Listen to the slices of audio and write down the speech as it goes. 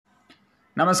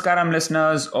Namaskaram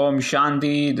listeners, Om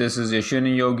Shanti. This is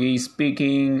Yashwini Yogi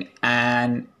speaking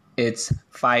and it's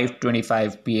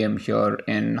 5:25 p.m. here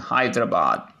in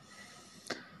Hyderabad.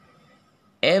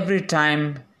 Every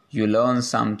time you learn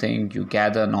something, you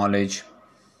gather knowledge,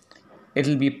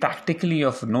 it'll be practically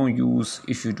of no use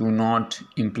if you do not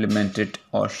implement it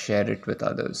or share it with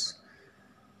others.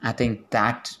 I think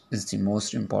that is the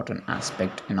most important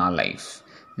aspect in our life.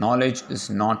 Knowledge is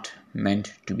not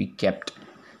meant to be kept.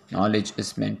 Knowledge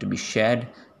is meant to be shared.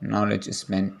 Knowledge is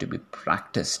meant to be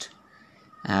practiced.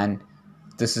 And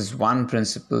this is one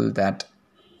principle that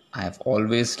I have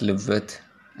always lived with.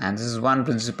 And this is one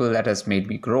principle that has made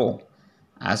me grow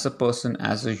as a person,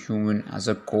 as a human, as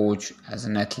a coach, as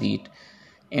an athlete,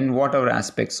 in whatever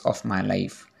aspects of my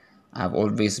life. I've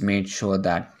always made sure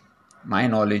that my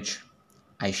knowledge,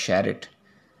 I share it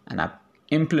and I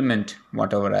implement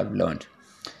whatever I've learned.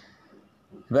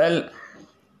 Well,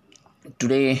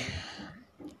 today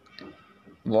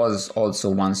was also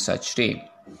one such day.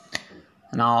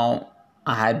 Now,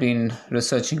 I had been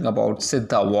researching about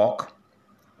Siddha Walk,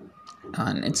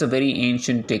 and it's a very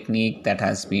ancient technique that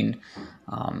has been,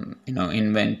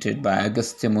 invented by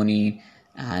Agastya Muni,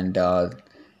 and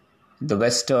the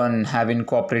Western have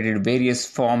incorporated various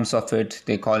forms of it.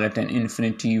 They call it an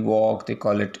infinity walk. They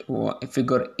call it a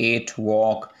figure 8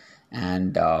 walk,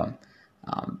 and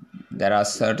there are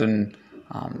certain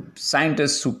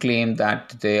scientists who claim that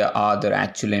they are the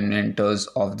actual inventors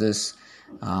of this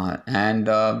and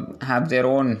have their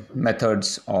own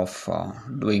methods of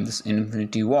doing this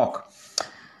infinity walk.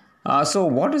 So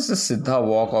what is the Siddha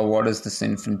walk, or what is this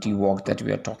infinity walk that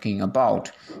we are talking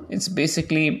about? It's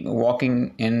basically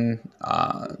walking in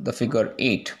the figure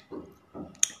 8,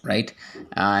 right?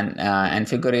 And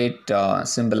figure 8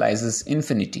 symbolizes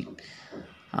infinity.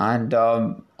 And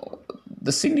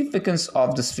the significance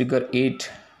of this figure 8,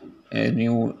 when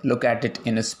you look at it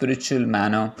in a spiritual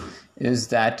manner, is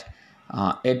that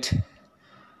it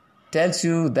tells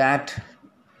you that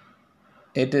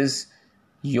it is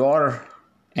your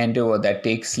endeavor that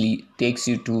takes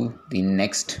you to the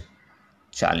next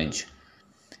challenge,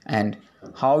 and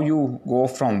how you go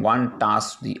from one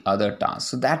task to the other task.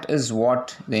 So that is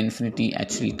what the infinity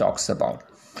actually talks about.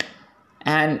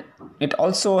 And it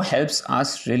also helps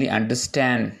us really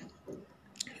understand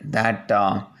that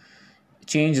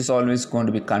change is always going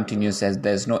to be continuous, as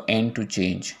there's no end to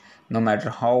change. No matter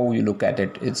how you look at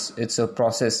it, it's a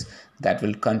process that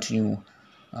will continue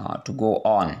to go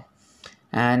on.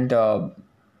 And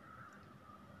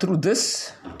through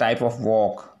this type of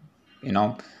walk,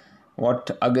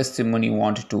 what Agastya Muni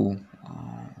wanted to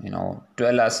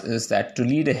tell us is that to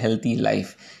lead a healthy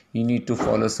life, you need to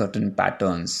follow certain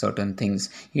patterns, certain things.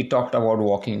 He talked about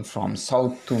walking from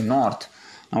south to north.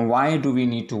 Now, why do we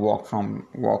need to walk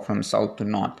from south to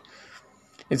north?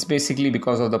 It's basically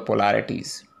because of the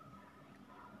polarities,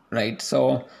 right?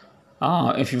 So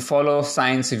if you follow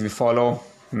science, if you follow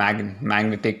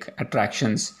magnetic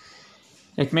attractions,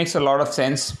 it makes a lot of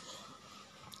sense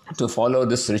to follow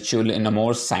this ritual in a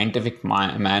more scientific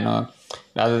manner,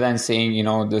 rather than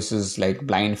saying, this is like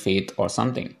blind faith or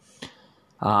something.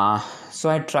 So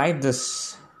I tried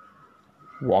this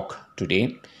walk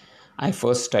today. I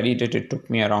first studied it. It took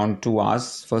me around 2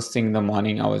 hours. First thing in the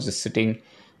morning, I was just sitting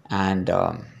and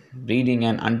reading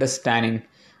and understanding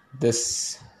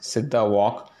this Siddha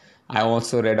walk. I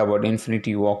also read about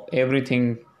infinity walk.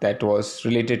 Everything that was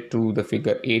related to the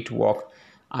figure 8 walk,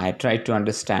 I tried to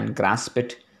understand, grasp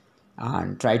it,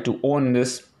 and try to own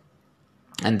this.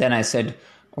 And then I said,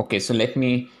 okay, so let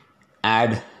me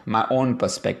add my own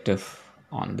perspective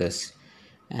on this.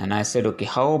 And I said, okay,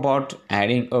 how about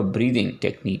adding a breathing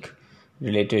technique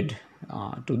related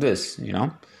to this,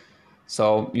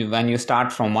 So when you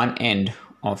start from one end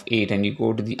of 8 and you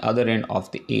go to the other end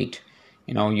of the 8,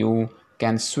 you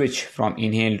can switch from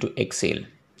inhale to exhale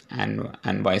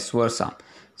and vice versa.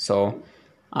 So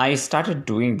I started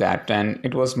doing that, and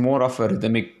it was more of a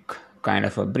rhythmic kind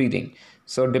of a breathing.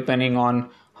 So depending on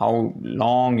how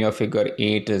long your figure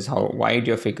 8 is, how wide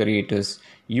your figure 8 is,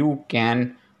 you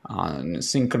can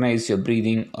synchronize your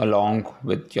breathing along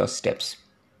with your steps.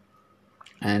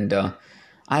 And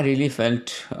I really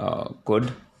felt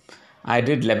good. I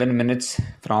did 11 minutes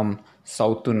from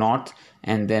south to north,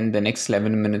 and then the next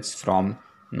 11 minutes from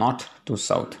north to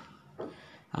south.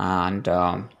 And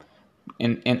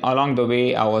in along the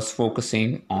way, I was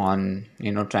focusing on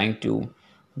trying to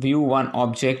view one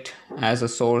object as a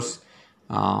source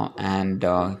and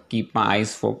keep my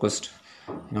eyes focused,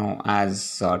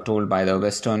 as told by the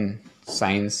Western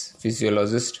science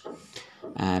physiologist.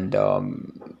 And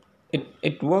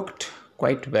it worked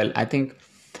quite well. I think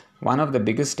one of the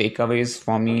biggest takeaways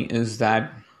for me is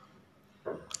that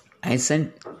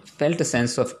felt a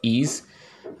sense of ease,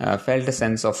 felt a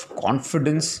sense of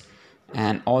confidence,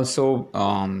 and also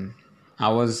I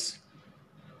was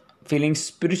feeling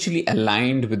spiritually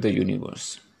aligned with the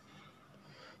universe.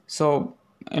 So,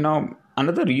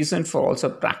 another reason for also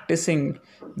practicing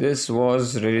this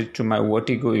was related to my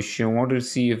vertigo issue. I wanted to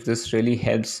see if this really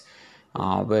helps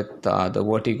with the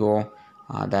vertigo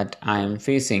that I am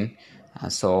facing.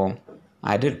 So,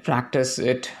 I did practice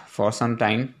it for some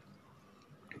time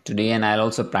today, and I'll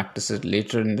also practice it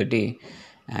later in the day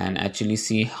and actually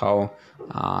see how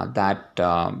that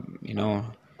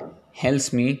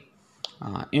helps me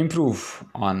improve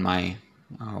on my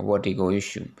vertigo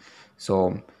issue.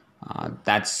 So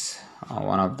that's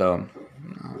one of the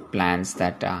plans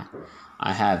that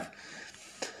I have.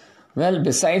 Well,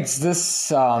 besides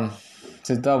this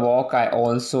Siddha walk, I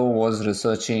also was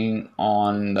researching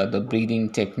on the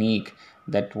breathing technique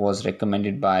that was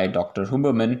recommended by Dr.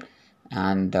 Huberman.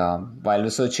 And while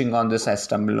researching on this, I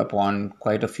stumbled upon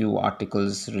quite a few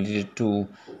articles related to,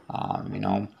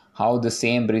 how the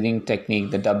same breathing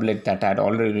technique, the doublet that I had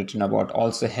already written about,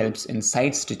 also helps in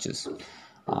side stitches.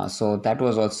 So that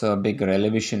was also a big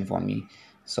revelation for me.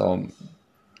 So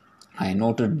I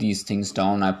noted these things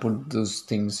down. I put those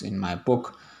things in my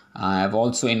book. I've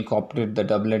also incorporated the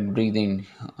doublet breathing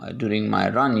during my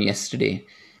run yesterday.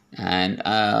 And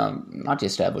not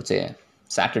yesterday, I would say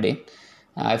Saturday.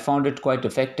 I found it quite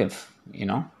effective,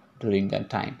 during that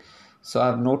time. So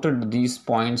I've noted these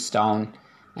points down.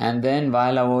 And then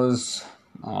while I was,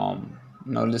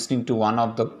 listening to one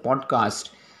of the podcasts,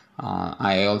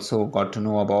 I also got to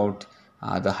know about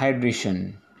the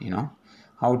hydration,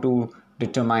 how to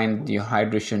determine the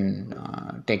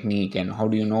hydration technique, and how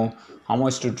do you know how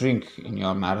much to drink in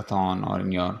your marathon or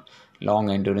in your long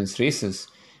endurance races.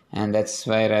 And that's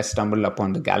where I stumbled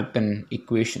upon the Galpin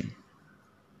equation.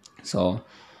 So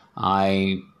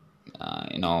I,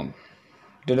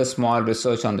 did a small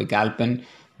research on the Galpin,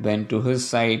 went to his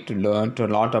site to learn a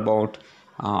lot about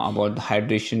the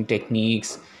hydration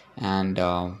techniques, and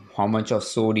how much of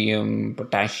sodium,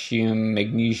 potassium,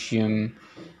 magnesium,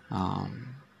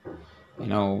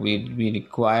 we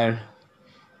require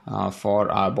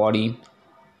for our body.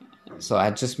 So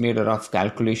I just made a rough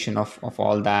calculation of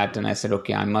all that, and I said,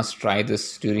 okay, I must try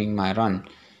this during my run.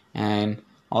 And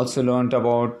also learned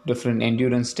about different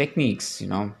endurance techniques,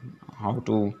 how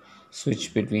to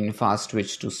switch between fast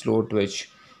twitch to slow twitch,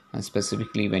 and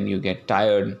specifically when you get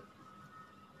tired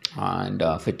and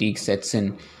fatigue sets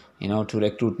in, to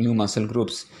recruit new muscle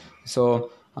groups.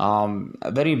 So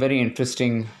very, very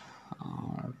interesting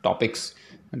topics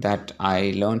that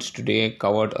I learned today.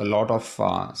 Covered a lot of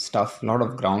stuff, a lot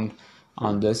of ground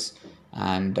on this,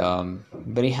 and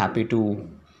very happy to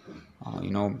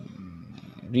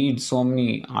read so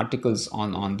many articles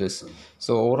on this.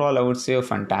 So overall, I would say a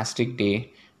fantastic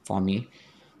day for me.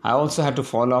 I also had to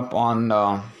follow up on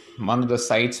one of the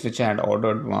sites which I had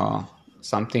ordered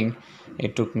something.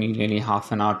 It took me nearly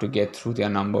half an hour to get through their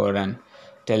number and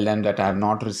tell them that I have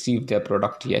not received their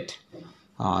product yet.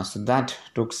 So that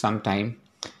took some time.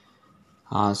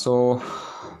 So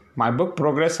my book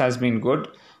progress has been good.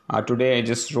 Today I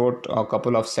just wrote a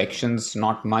couple of sections,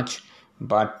 not much,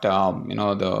 but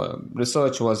the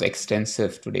research was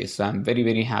extensive today. So I'm very,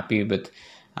 very happy with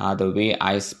the way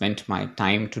I spent my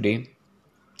time today.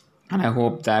 And I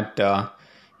hope that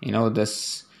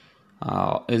this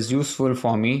is useful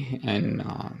for me in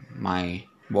my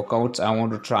workouts. I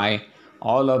want to try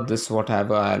all of this,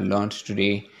 whatever I learned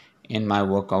today, in my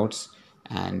workouts,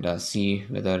 and see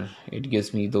whether it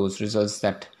gives me those results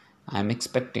that I'm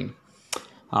expecting.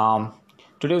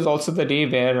 Today was also the day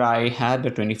where I had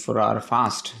a 24-hour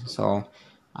fast. So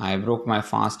I broke my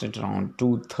fast at around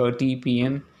 2:30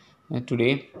 p.m.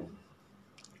 Today.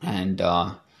 And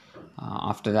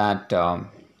after that,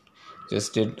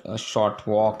 just did a short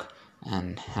walk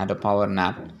and had a power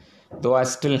nap. Though I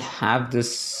still have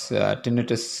this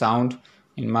tinnitus sound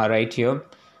in my right ear,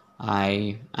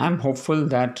 I am hopeful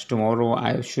that tomorrow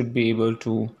I should be able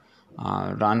to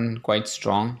run quite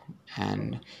strong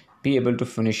and be able to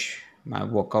finish my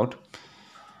workout.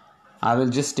 I will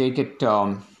just take it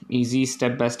easy,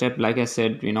 step by step. Like I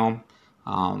said,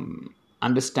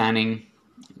 understanding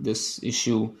this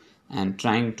issue and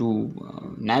trying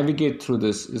to navigate through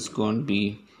this is going to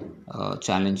be a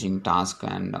challenging task,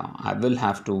 and I will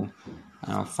have to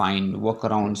find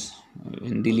workarounds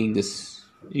in dealing this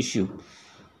issue.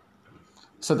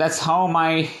 So that's how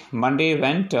my Monday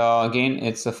went. Again,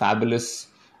 it's a fabulous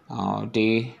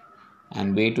day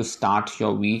and way to start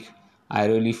your week. I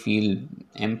really feel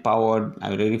empowered.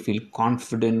 I really feel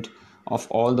confident of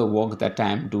all the work that I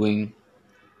am doing,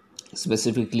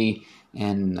 specifically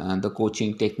and the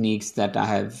coaching techniques that I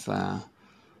have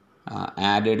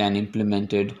added and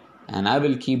implemented. And I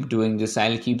will keep doing this.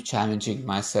 I'll keep challenging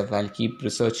myself. I'll keep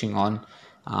researching on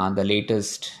the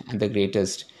latest and the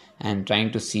greatest, and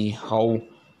trying to see how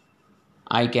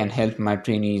I can help my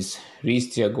trainees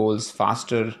reach their goals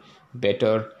faster,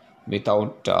 better,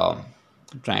 without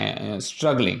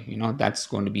struggling. That's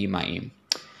going to be my aim.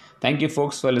 Thank you,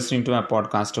 folks, for listening to my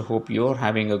podcast. I hope you're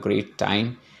having a great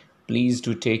time. Please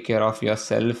do take care of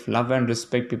yourself. Love and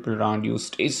respect people around you.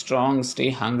 Stay strong, stay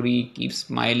hungry, keep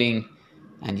smiling.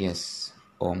 And yes,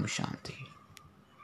 Om Shanti.